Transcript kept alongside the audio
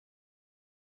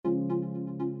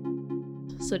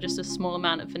so just a small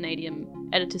amount of vanadium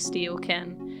added to steel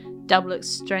can double its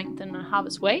strength and halve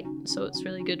its weight, so it's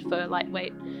really good for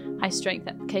lightweight, high-strength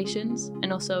applications,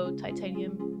 and also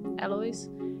titanium alloys.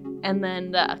 And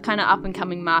then the kind of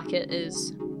up-and-coming market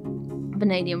is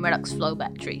vanadium redox flow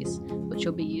batteries, which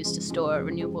will be used to store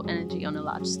renewable energy on a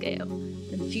large scale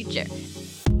in the future.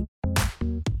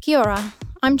 Kia ora,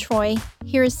 I'm Troy,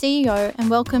 here as CEO, and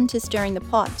welcome to Stirring the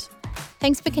Pot.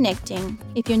 Thanks for connecting.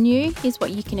 If you're new, here's what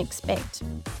you can expect.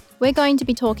 We're going to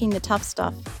be talking the tough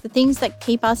stuff, the things that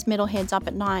keep us metalheads up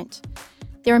at night.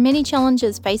 There are many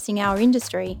challenges facing our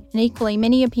industry, and equally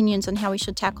many opinions on how we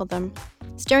should tackle them.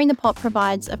 Stirring the Pot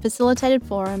provides a facilitated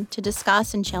forum to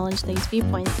discuss and challenge these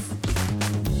viewpoints.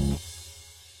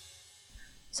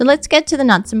 So let's get to the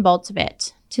nuts and bolts of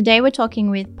it. Today we're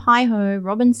talking with Pi-Ho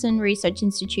Robinson Research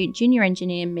Institute junior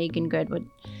engineer Megan Girdwood.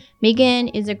 Megan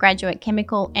is a graduate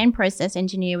chemical and process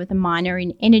engineer with a minor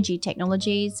in energy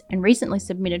technologies and recently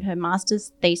submitted her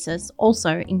master's thesis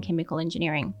also in chemical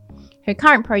engineering. Her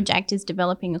current project is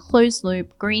developing a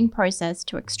closed-loop green process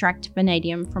to extract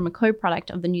vanadium from a co-product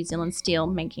of the New Zealand steel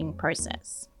making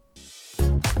process.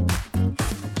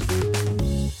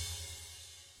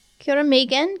 Kia ora,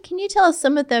 Megan. Can you tell us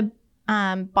some of the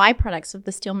byproducts of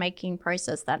the steel making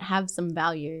process that have some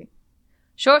value?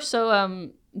 Sure. So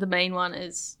the main one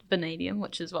is vanadium,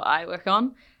 which is what I work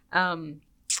on. And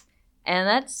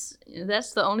that's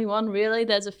the only one, really.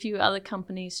 There's a few other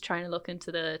companies trying to look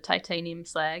into the titanium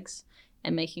slags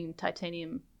and making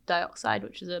titanium dioxide,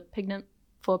 which is a pigment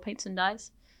for paints and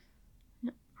dyes.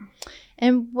 Yeah.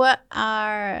 And what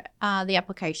are the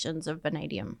applications of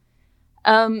vanadium?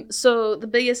 So the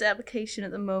biggest application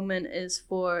at the moment is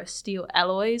for steel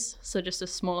alloys. So just a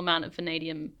small amount of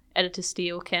vanadium added to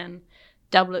steel can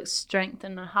double its strength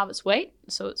and halve its weight.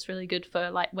 So it's really good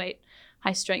for lightweight,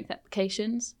 high-strength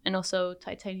applications, and also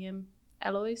titanium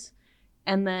alloys.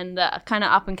 And then the kind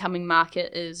of up-and-coming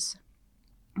market is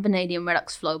vanadium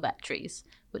redox flow batteries,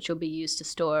 which will be used to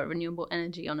store renewable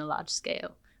energy on a large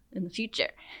scale in the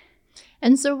future.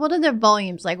 And so what are the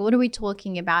volumes? Like, what are we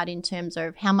talking about in terms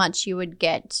of how much you would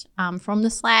get from the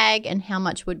slag and how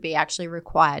much would be actually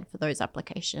required for those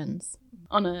applications?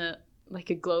 On a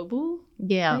global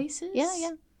basis?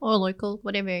 Yeah. Or local,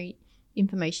 whatever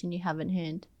information you have in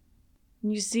hand.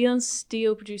 New Zealand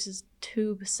Steel produces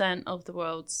 2% of the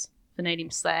world's vanadium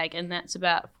slag, and that's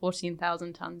about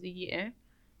 14,000 tonnes a year.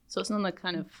 So it's not like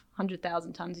kind of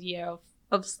 100,000 tonnes a year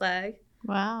of slag.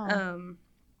 Wow.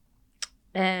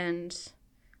 And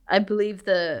I believe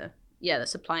the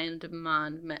supply and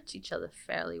demand match each other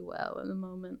fairly well at the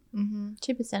moment.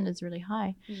 2% is really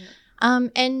high. Yeah.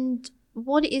 And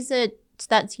what is it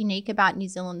that's unique about New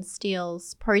Zealand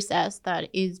Steel's process that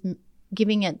is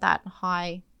giving it that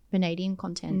high vanadium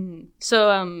content?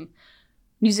 So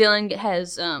New Zealand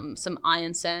has some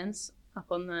iron sands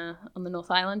up on the North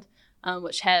Island,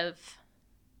 which have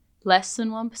less than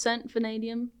 1%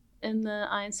 vanadium in the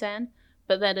iron sand,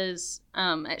 but that is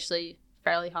actually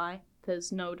fairly high.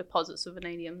 There's no deposits of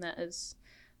vanadium that is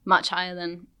much higher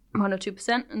than 1 or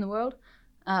 2% in the world.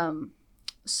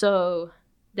 So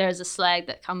there's a slag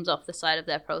that comes off the side of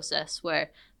their process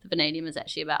where the vanadium is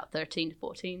actually about 13 to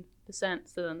 14%.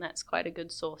 So then that's quite a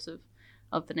good source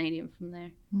of vanadium from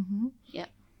there. Yeah.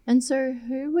 And so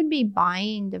who would be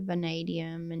buying the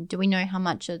vanadium, and do we know how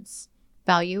much its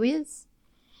value is?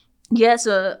 Yeah,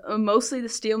 so mostly the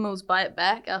steel mills buy it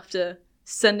back after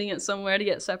sending it somewhere to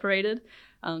get separated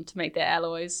to make their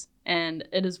alloys. And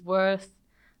it is worth,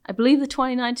 I believe the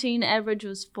 2019 average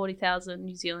was 40,000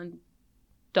 New Zealand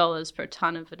dollars per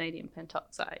ton of vanadium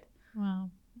pentoxide. Wow.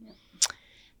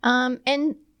 Yeah.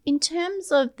 And in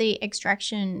terms of the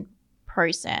extraction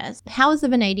process, how is the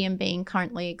vanadium being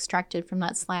currently extracted from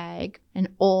that slag,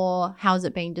 or how is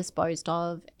it being disposed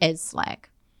of as slag?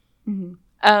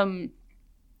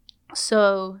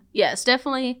 So yeah, it's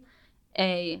definitely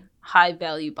a high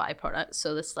value byproduct.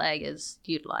 So the slag is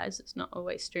utilized; it's not a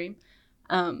waste stream.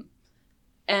 And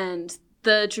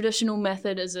the traditional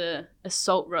method is a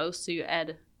salt roast. So you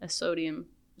add a sodium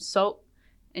salt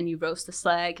and you roast the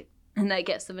slag, and that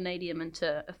gets the vanadium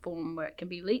into a form where it can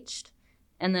be leached.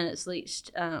 And then it's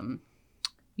leached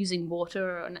using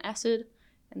water or an acid,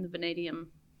 and the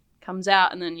vanadium comes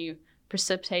out, and then you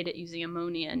precipitate it using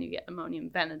ammonia, and you get ammonium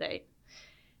vanadate.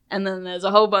 And then there's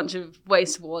a whole bunch of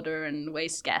wastewater and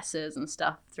waste gases and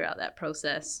stuff throughout that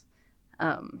process.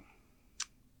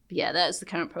 Yeah, that's the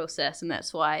current process, and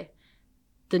that's why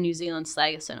the New Zealand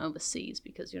slag is sent overseas,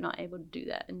 because you're not able to do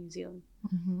that in New Zealand.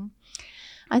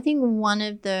 I think one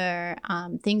of the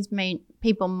things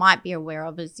people might be aware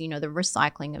of is, the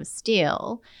recycling of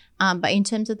steel. But in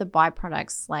terms of the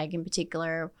byproducts, slag in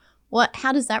particular,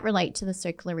 How does that relate to the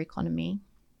circular economy?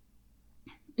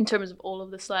 In terms of all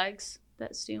of the slags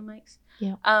that steel makes?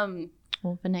 Yeah.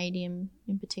 Or vanadium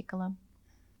in particular?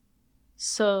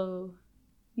 So,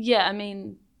 yeah, I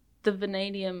mean, the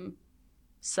vanadium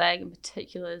slag in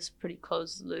particular is pretty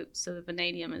closed loop. So the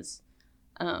vanadium is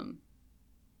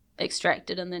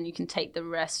extracted, and then you can take the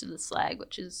rest of the slag,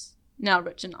 which is now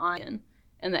rich in iron,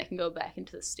 and that can go back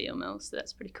into the steel mill. So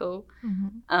that's pretty cool.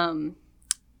 Mm-hmm.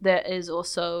 There is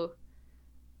also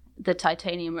the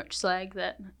titanium-rich slag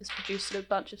that is produced at a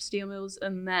bunch of steel mills,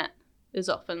 and that is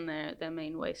often their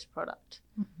main waste product.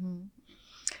 Mm-hmm.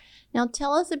 Now,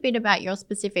 tell us a bit about your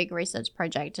specific research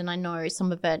project, and I know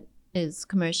some of it is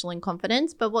commercial in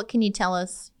confidence, but what can you tell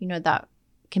us, that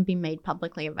can be made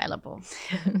publicly available?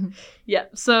 Yeah,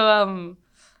 so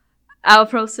our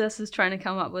process is trying to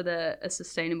come up with a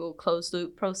sustainable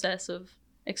closed-loop process of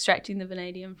extracting the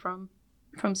vanadium from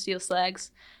steel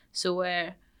slags. So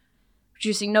we're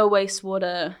producing no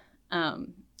wastewater,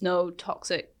 no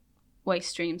toxic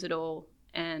waste streams at all,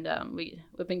 and we've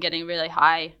been getting really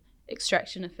high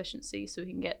extraction efficiency, so we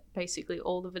can get basically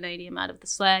all the vanadium out of the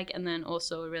slag, and then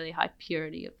also a really high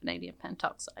purity of vanadium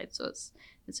pentoxide. So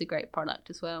it's a great product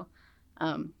as well.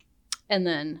 And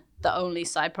then the only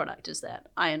side product is that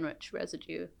iron-rich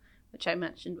residue, which I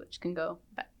mentioned, which can go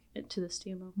back into the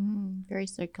steel mill. Very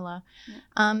circular.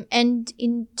 Yeah. And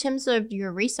in terms of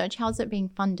your research, how's it being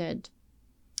funded?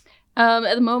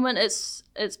 At the moment,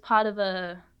 it's part of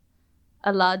a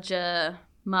larger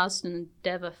Marsden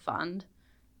Endeavour fund.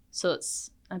 So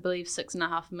it's, I believe,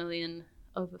 $6.5 million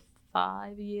over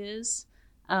 5 years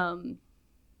through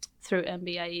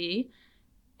MBIE.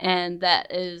 And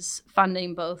that is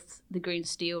funding both the green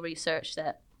steel research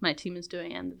that my team is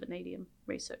doing and the vanadium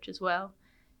research as well.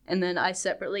 And then I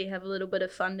separately have a little bit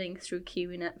of funding through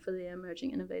KiwiNet for the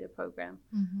Emerging Innovator Program.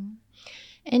 Mm-hmm.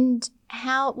 And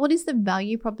what is the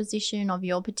value proposition of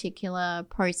your particular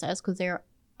process? Because there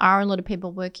are a lot of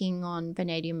people working on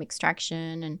vanadium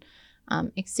extraction, and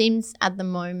it seems at the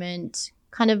moment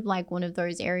kind of like one of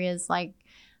those areas like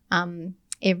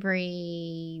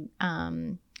every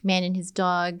man and his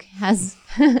dog has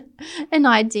an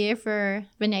idea for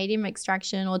vanadium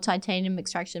extraction or titanium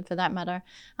extraction for that matter.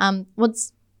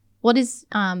 What is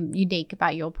unique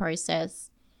about your process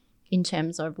in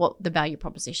terms of what the value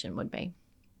proposition would be?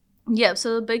 Yeah,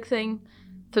 so the big thing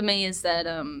for me is that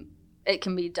it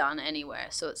can be done anywhere.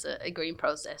 So it's a green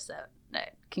process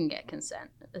that can get consent,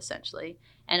 essentially.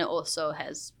 And it also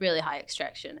has really high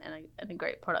extraction and a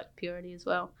great product purity as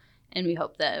well. And we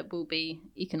hope that it will be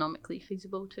economically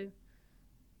feasible too.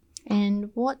 And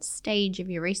what stage of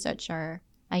your research are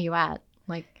you at?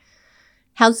 Like,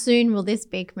 how soon will this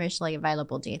be commercially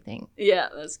available, do you think? Yeah,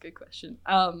 that's a good question.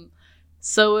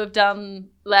 So we've done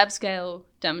lab scale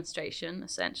demonstration,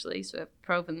 essentially. So we've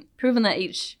proven that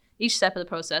each step of the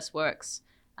process works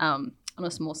on a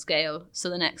small scale. So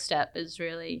the next step is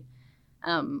really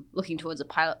looking towards a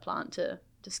pilot plant to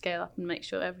scale up and make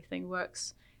sure everything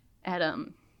works at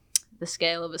the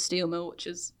scale of a steel mill, which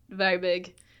is very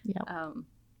big. Yeah.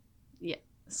 Yeah.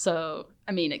 So,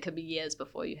 I mean, it could be years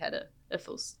before you had a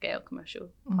full-scale commercial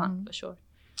plant, for sure.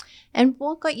 And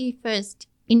what got you first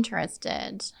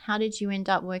interested? How did you end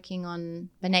up working on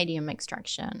vanadium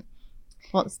extraction?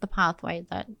 What's the pathway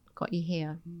that got you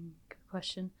here? Good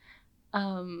question.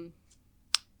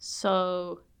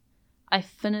 So I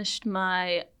finished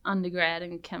my undergrad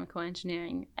in chemical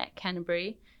engineering at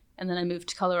Canterbury, and then I moved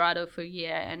to Colorado for a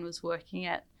year and was working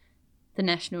at the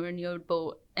National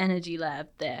Renewable Energy Lab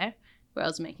there, where I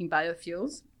was making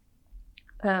biofuels.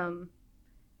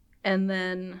 And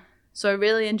then, so I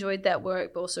really enjoyed that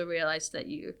work, but also realized that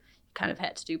you kind of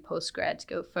had to do postgrad to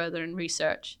go further in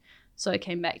research. So I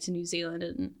came back to New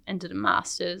Zealand and did a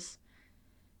master's.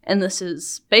 And this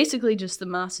is basically just the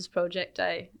master's project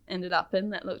I ended up in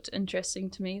that looked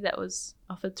interesting to me, that was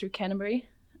offered through Canterbury.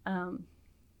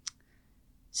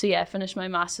 So yeah, I finished my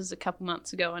master's a couple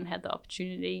months ago and had the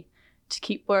opportunity to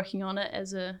keep working on it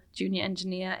as a junior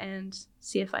engineer and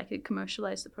see if I could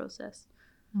commercialize the process.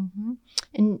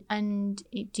 Mm-hmm. And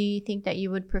do you think that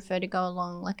you would prefer to go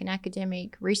along like an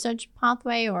academic research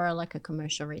pathway or like a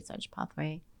commercial research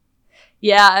pathway?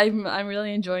 Yeah, I'm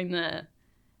really enjoying the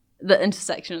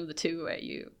intersection of the two, where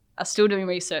you are still doing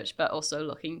research but also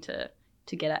looking to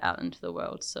get it out into the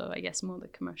world. So I guess more the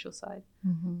commercial side.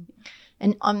 Mm-hmm.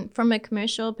 And from a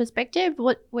commercial perspective,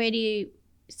 where do you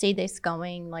see this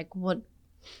going? Like, what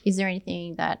is there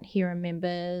anything that HERA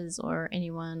members or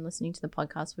anyone listening to the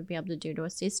podcast would be able to do to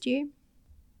assist you?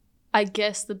 I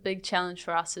guess the big challenge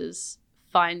for us is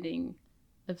finding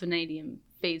a vanadium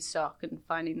feedstock and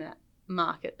finding that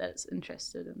market that's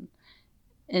interested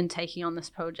in taking on this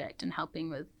project and helping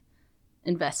with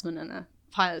investment in a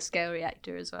pilot scale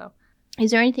reactor as well.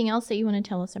 Is there anything else that you want to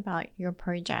tell us about your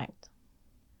project?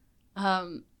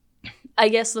 I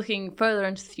guess looking further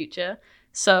into the future,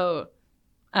 so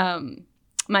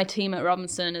my team at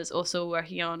Robinson is also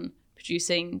working on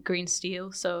producing green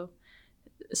steel, so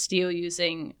steel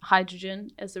using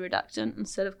hydrogen as the reductant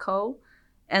instead of coal.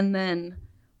 And then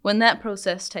when that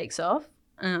process takes off,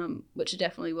 which it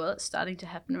definitely will, it's starting to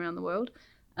happen around the world,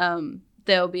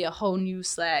 there'll be a whole new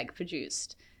slag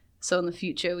produced. So in the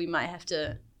future, we might have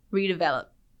to redevelop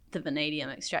the vanadium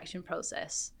extraction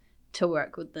process to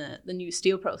work with the new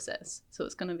steel process. So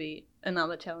it's going to be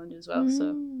another challenge as well. So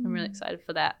I'm really excited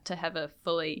for that, to have a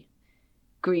fully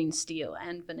green steel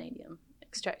and vanadium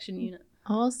extraction unit.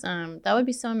 Awesome. That would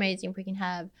be so amazing if we can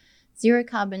have zero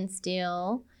carbon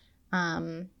steel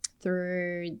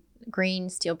through green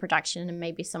steel production and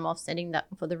maybe some offsetting that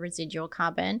for the residual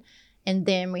carbon. And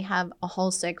then we have a whole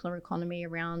circular economy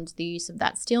around the use of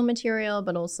that steel material,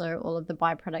 but also all of the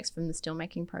byproducts from the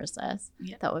steelmaking process.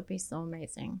 Yeah. That would be so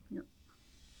amazing. Yeah.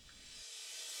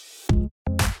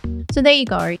 So there you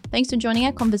go. Thanks for joining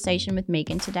our conversation with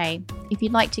Megan today. If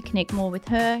you'd like to connect more with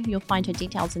her, you'll find her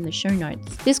details in the show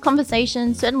notes. This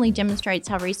conversation certainly demonstrates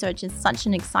how research is such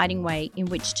an exciting way in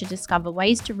which to discover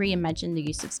ways to reimagine the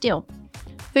use of steel.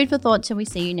 Food for thought till we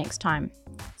see you next time.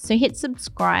 So hit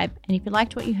subscribe, and if you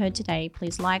liked what you heard today,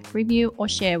 please like, review, or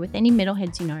share with any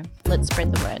metalheads you know. Let's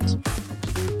spread the word.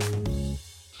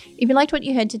 If you liked what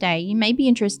you heard today, you may be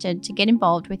interested to get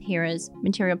involved with HERA's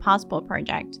Material Passport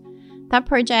project. That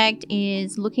project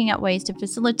is looking at ways to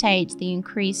facilitate the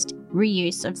increased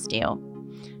reuse of steel.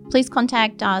 Please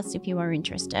contact us if you are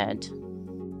interested.